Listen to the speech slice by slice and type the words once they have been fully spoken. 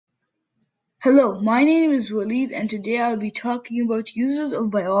Hello, my name is Waleed and today I'll be talking about uses of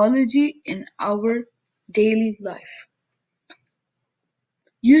biology in our daily life.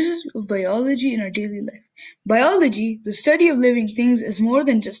 Uses of biology in our daily life. Biology, the study of living things, is more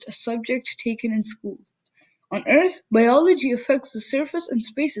than just a subject taken in school. On Earth, biology affects the surface and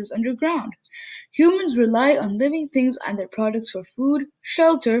spaces underground. Humans rely on living things and their products for food,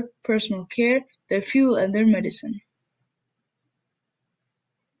 shelter, personal care, their fuel, and their medicine.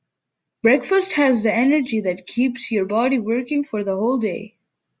 Breakfast has the energy that keeps your body working for the whole day.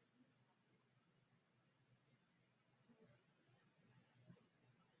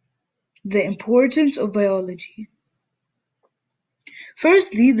 The importance of biology.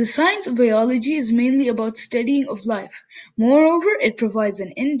 Firstly, the science of biology is mainly about studying of life. Moreover, it provides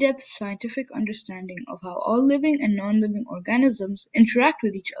an in-depth scientific understanding of how all living and non-living organisms interact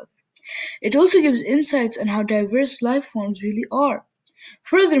with each other. It also gives insights on how diverse life forms really are.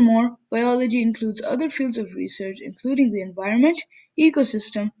 Furthermore, biology includes other fields of research including the environment,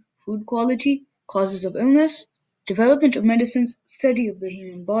 ecosystem, food quality, causes of illness, development of medicines, study of the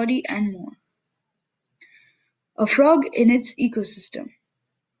human body, and more. A frog in its ecosystem.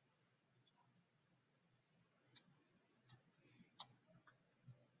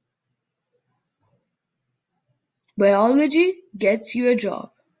 Biology gets you a job.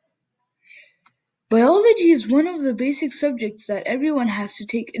 Biology is one of the basic subjects that everyone has to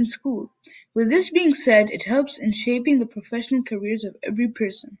take in school. With this being said, it helps in shaping the professional careers of every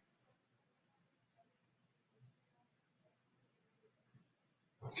person.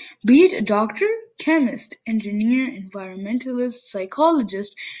 Be it a doctor, chemist, engineer, environmentalist,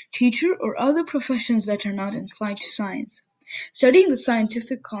 psychologist, teacher, or other professions that are not inclined to science. Studying the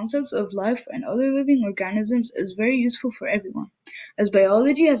scientific concepts of life and other living organisms is very useful for everyone, as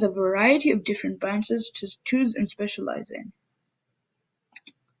biology has a variety of different branches to choose and specialize in.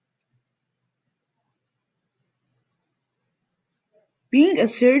 Being a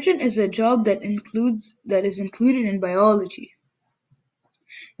surgeon is a job that is included in biology.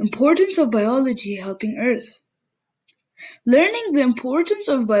 Importance of biology helping Earth. Learning the importance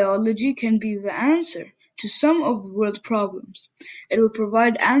of biology can be the answer to some of the world's problems. It will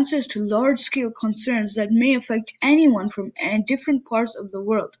provide answers to large-scale concerns that may affect anyone from different parts of the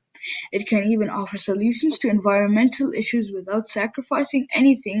world. It can even offer solutions to environmental issues without sacrificing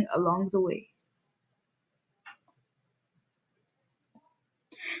anything along the way.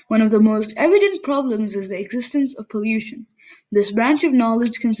 One of the most evident problems is the existence of pollution. This branch of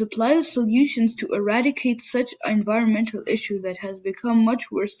knowledge can supply solutions to eradicate such an environmental issue that has become much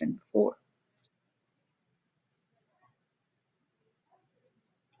worse than before.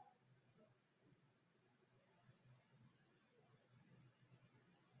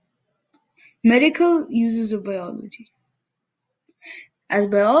 Medical uses of biology. As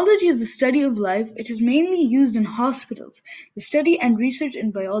biology is the study of life, it is mainly used in hospitals. The study and research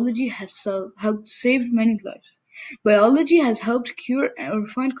in biology has helped save many lives. Biology has helped cure or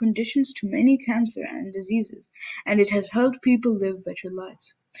find conditions to many cancer and diseases, and it has helped people live better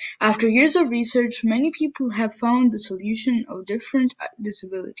lives. After years of research, many people have found the solution of different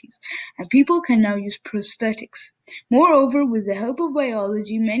disabilities, and people can now use prosthetics. Moreover, with the help of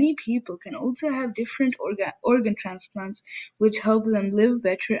biology, many people can also have different organ transplants, which help them live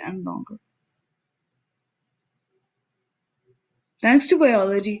better and longer. Thanks to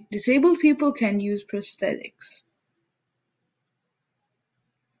biology, disabled people can use prosthetics.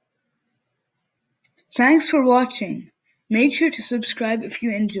 Thanks for watching. Make sure to subscribe if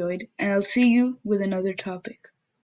you enjoyed, and I'll see you with another topic.